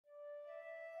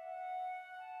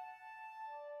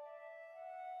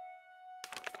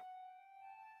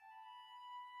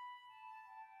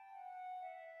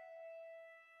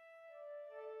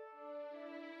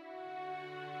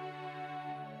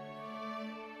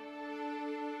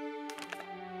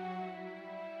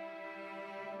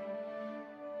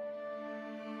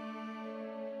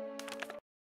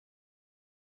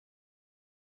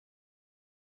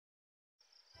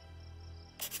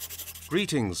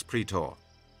Greetings, Praetor.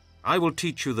 I will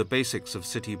teach you the basics of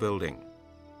city building.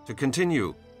 To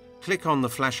continue, click on the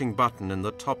flashing button in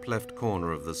the top left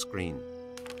corner of the screen.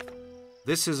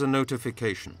 This is a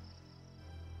notification.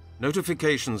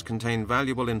 Notifications contain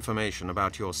valuable information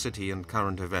about your city and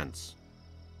current events.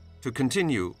 To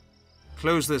continue,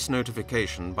 close this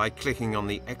notification by clicking on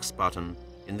the X button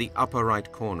in the upper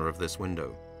right corner of this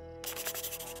window.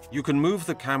 You can move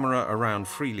the camera around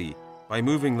freely by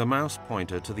moving the mouse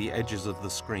pointer to the edges of the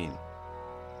screen.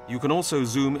 You can also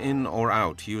zoom in or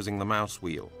out using the mouse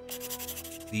wheel.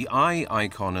 The eye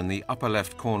icon in the upper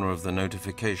left corner of the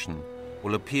notification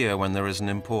will appear when there is an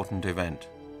important event.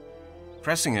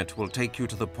 Pressing it will take you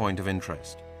to the point of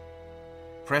interest.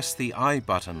 Press the I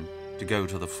button to go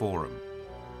to the forum.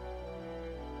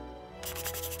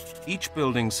 Each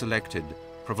building selected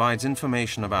provides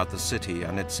information about the city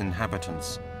and its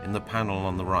inhabitants in the panel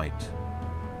on the right.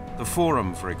 The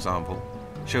forum, for example,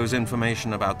 shows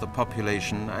information about the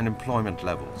population and employment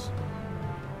levels.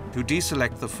 To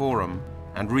deselect the forum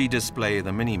and redisplay the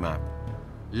minimap,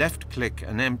 left-click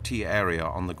an empty area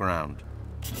on the ground.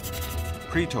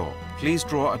 Praetor, please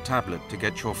draw a tablet to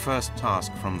get your first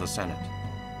task from the Senate.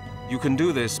 You can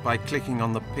do this by clicking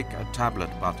on the Pick a Tablet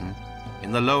button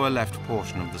in the lower left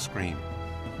portion of the screen.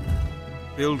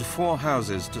 Build 4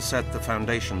 houses to set the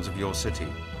foundations of your city.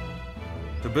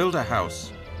 To build a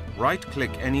house, right-click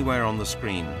anywhere on the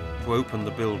screen to open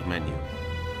the Build menu.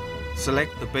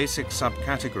 Select the basic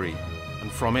subcategory and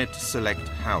from it select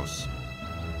House.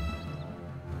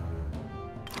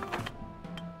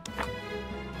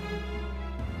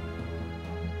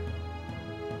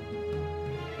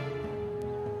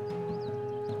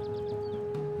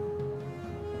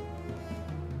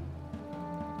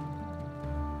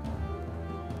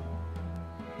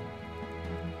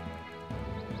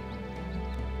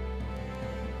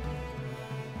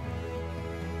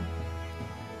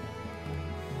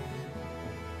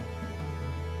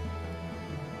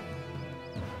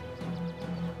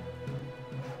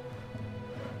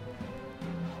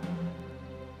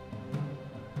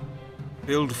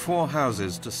 Build 4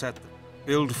 houses to set them.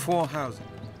 Build 4 houses.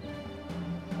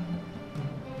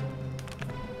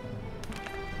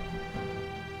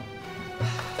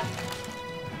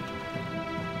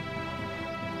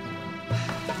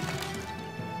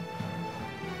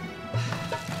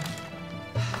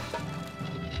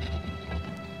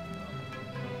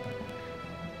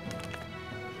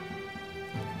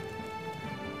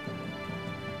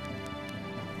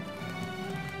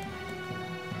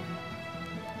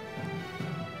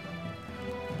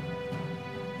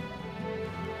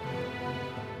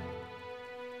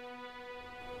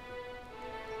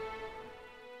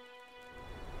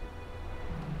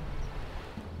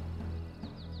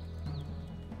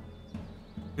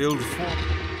 Build 4.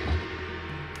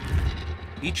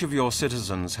 Each of your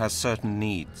citizens has certain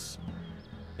needs.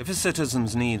 If a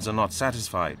citizen's needs are not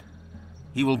satisfied,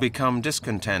 he will become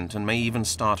discontent and may even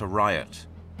start a riot.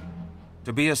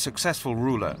 To be a successful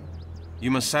ruler,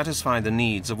 you must satisfy the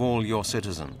needs of all your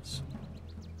citizens.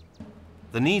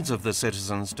 The needs of the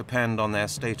citizens depend on their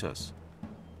status.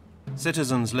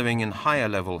 Citizens living in higher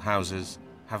level houses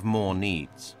have more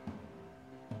needs.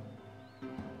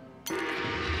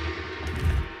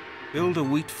 Build a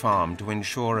wheat farm to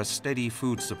ensure a steady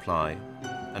food supply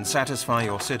and satisfy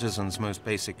your citizens' most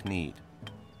basic need.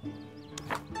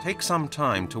 Take some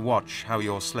time to watch how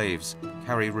your slaves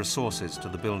carry resources to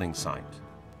the building site.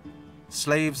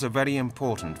 Slaves are very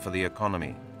important for the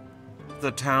economy.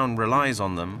 The town relies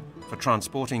on them for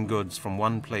transporting goods from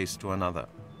one place to another.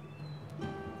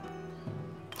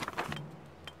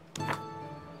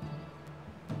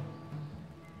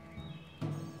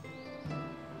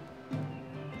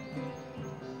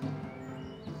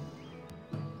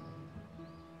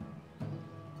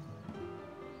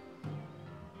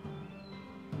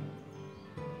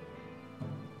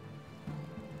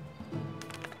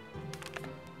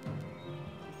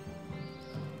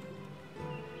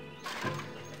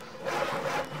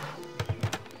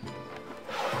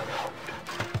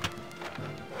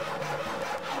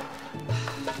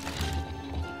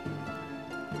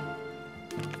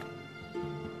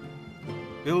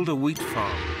 Build a wheat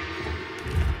farm.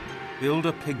 Build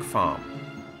a pig farm.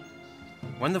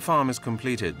 When the farm is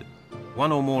completed,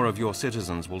 one or more of your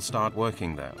citizens will start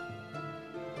working there.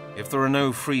 If there are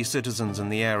no free citizens in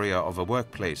the area of a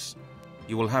workplace,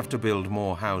 you will have to build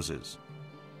more houses.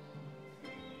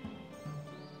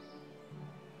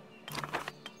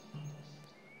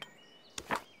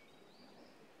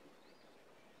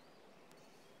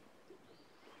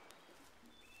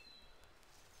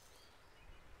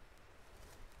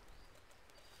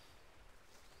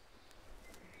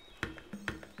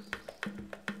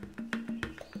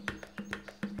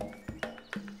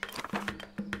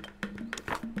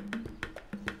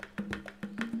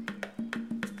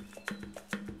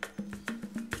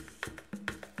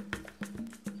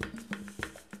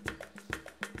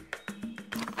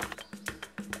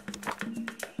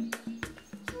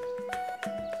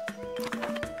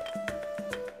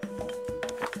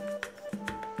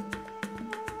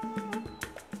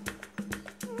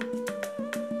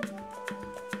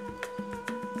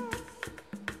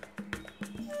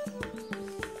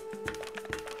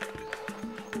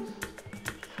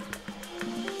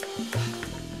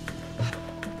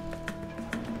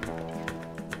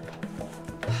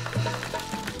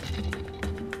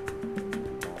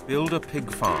 Build a pig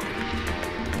farm.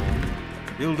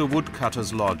 Build a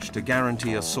woodcutter's lodge to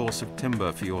guarantee a source of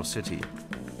timber for your city.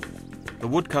 The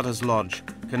woodcutter's lodge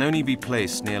can only be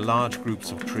placed near large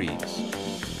groups of trees.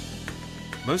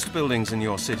 Most buildings in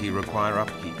your city require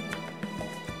upkeep.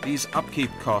 These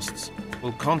upkeep costs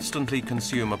will constantly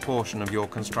consume a portion of your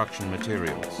construction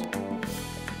materials.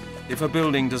 If a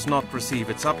building does not receive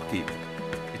its upkeep,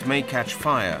 it may catch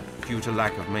fire due to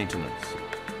lack of maintenance.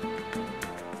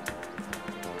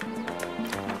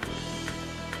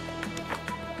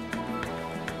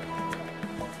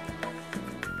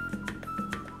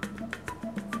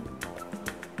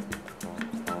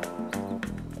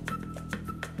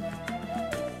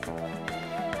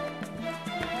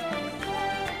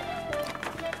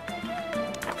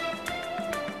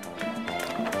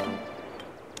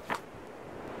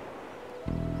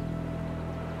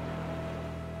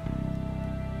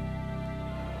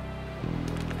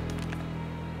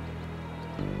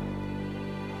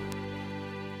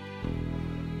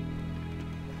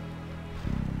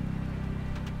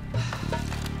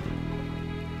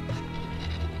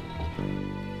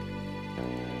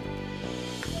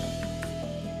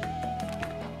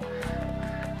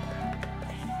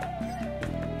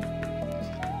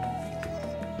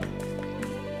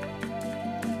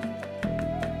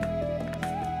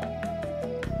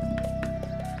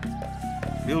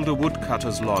 Build a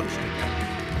woodcutter's lodge.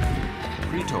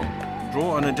 Praetor,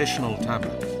 draw an additional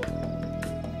tablet.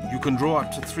 You can draw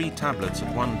up to 3 tablets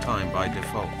at one time by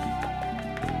default.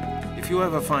 If you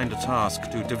ever find a task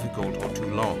too difficult or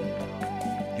too long,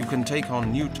 you can take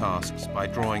on new tasks by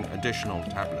drawing additional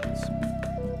tablets.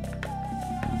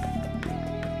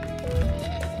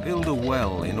 Build a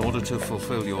well in order to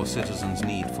fulfill your citizens'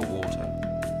 need for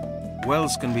water.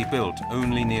 Wells can be built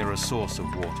only near a source of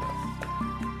water.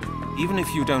 Even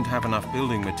if you don't have enough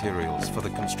building materials for the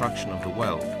construction of the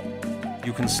well,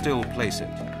 you can still place it.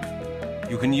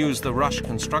 You can use the Rush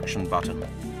Construction button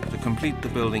to complete the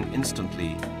building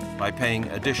instantly by paying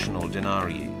additional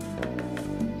denarii.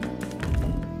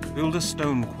 Build a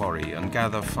stone quarry and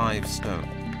gather 5 stone.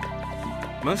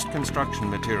 Most construction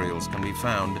materials can be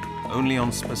found only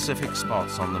on specific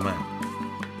spots on the map.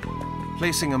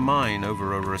 Placing a mine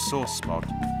over a resource spot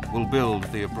will build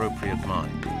the appropriate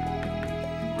mine.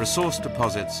 Resource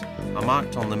deposits are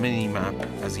marked on the mini-map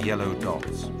as yellow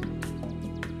dots.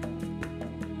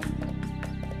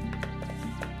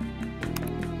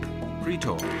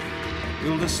 Praetor,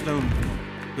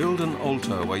 build an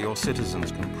altar where your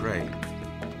citizens can pray.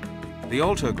 The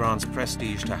altar grants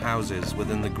prestige to houses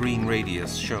within the green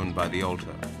radius shown by the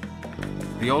altar.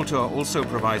 The altar also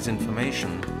provides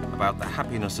information about the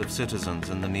happiness of citizens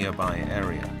in the nearby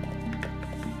area.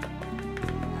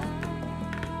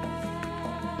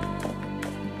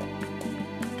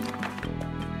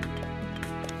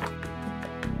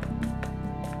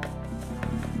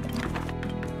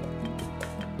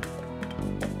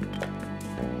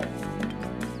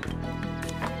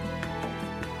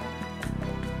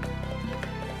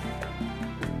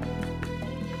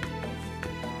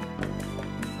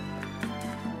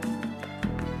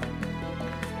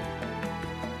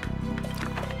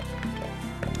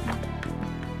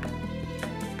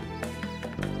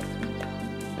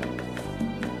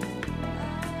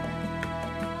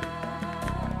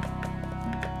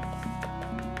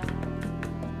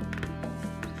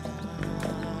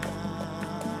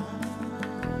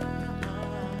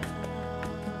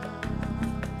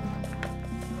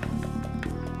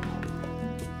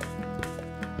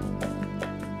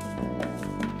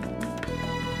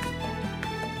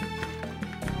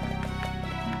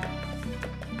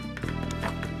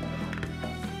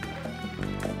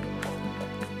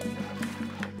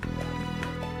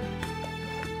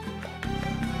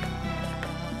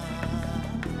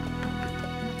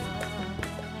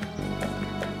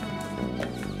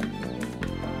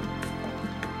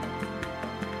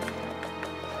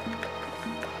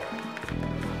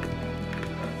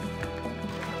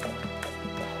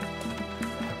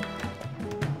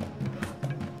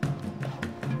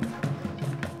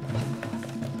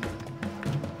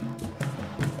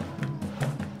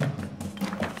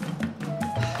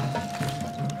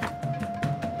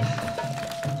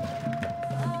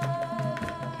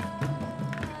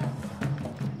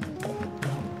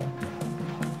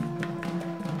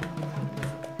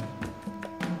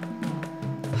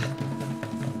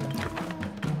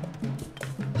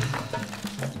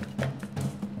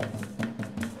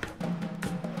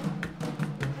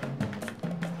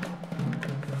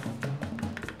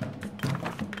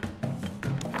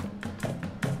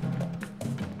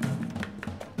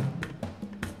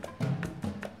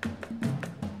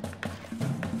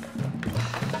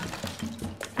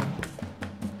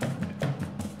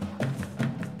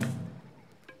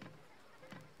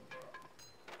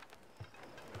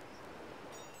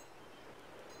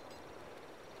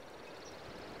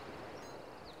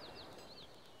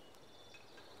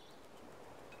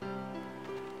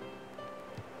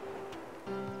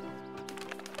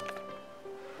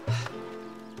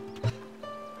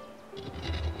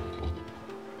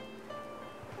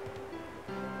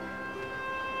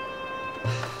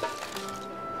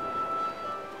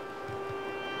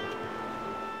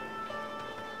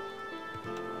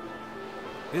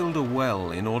 Build a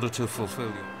well in order to fulfill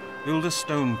your... Build a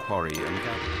stone quarry and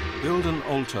gather. Build an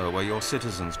altar where your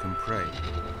citizens can pray.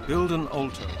 Build an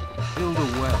altar. Build a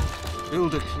well.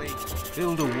 Build a clay.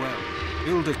 Build a well.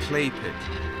 Build a clay pit.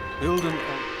 Build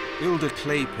a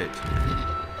clay pit.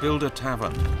 Build a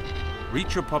tavern.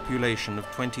 Reach a population of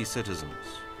 20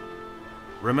 citizens.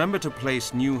 Remember to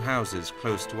place new houses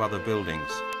close to other buildings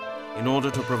in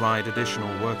order to provide additional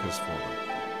workers for them.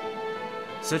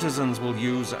 Citizens will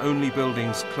use only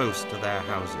buildings close to their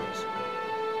houses.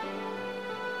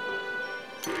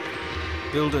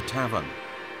 Build a tavern.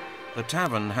 The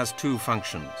tavern has two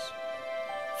functions.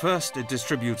 First, it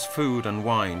distributes food and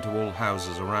wine to all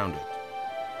houses around it.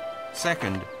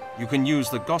 Second, you can use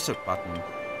the gossip button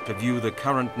to view the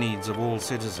current needs of all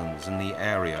citizens in the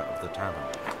area of the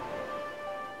tavern.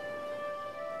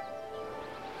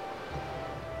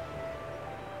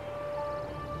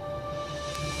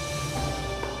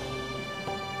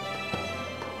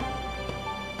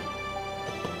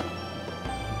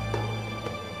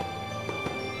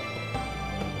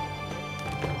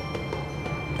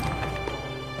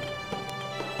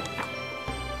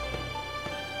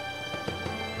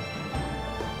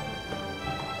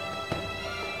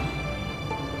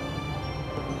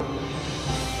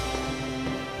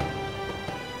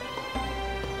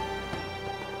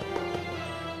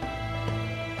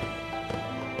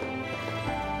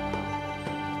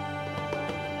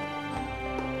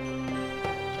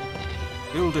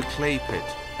 Build a clay pit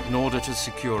in order to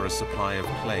secure a supply of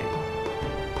clay.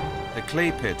 The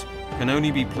clay pit can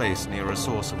only be placed near a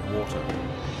source of water.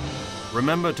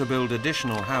 Remember to build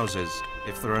additional houses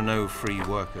if there are no free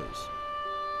workers.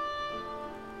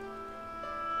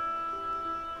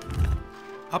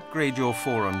 Upgrade your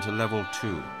forum to level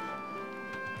 2.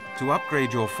 To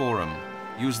upgrade your forum,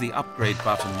 use the upgrade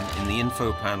button in the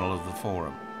info panel of the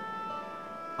forum.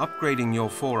 Upgrading your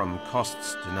forum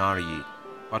costs denarii,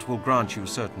 but will grant you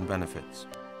certain benefits.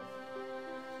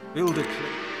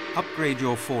 Upgrade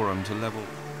your forum to level.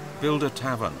 Build a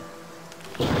tavern.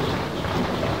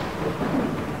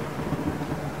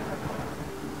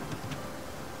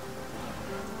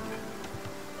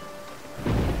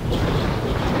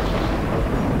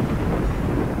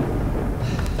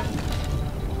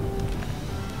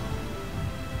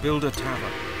 Build a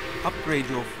tavern. Upgrade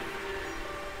your...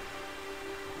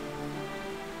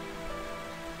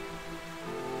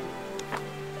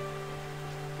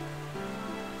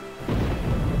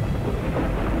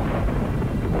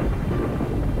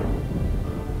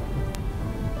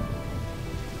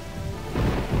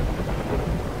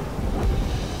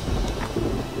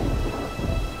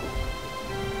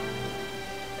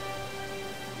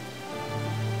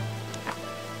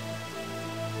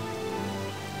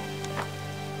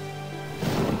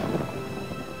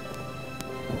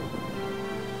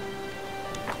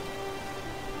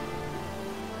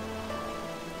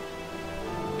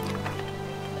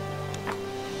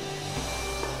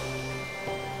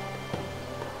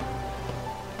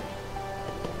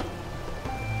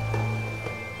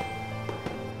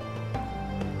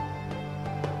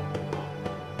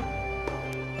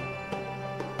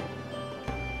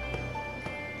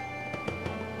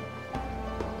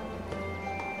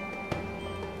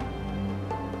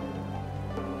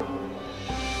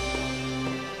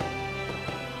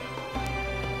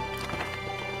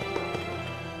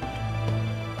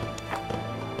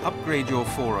 Upgrade your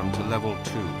forum to level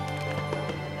 2.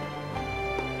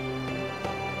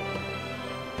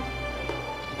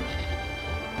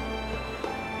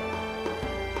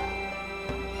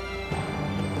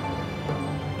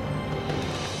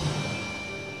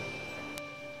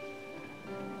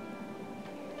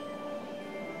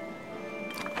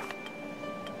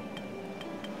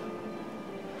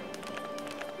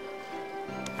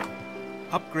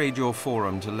 Upgrade your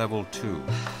forum to level 2.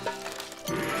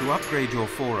 To upgrade your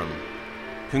forum,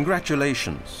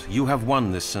 congratulations, you have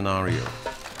won this scenario.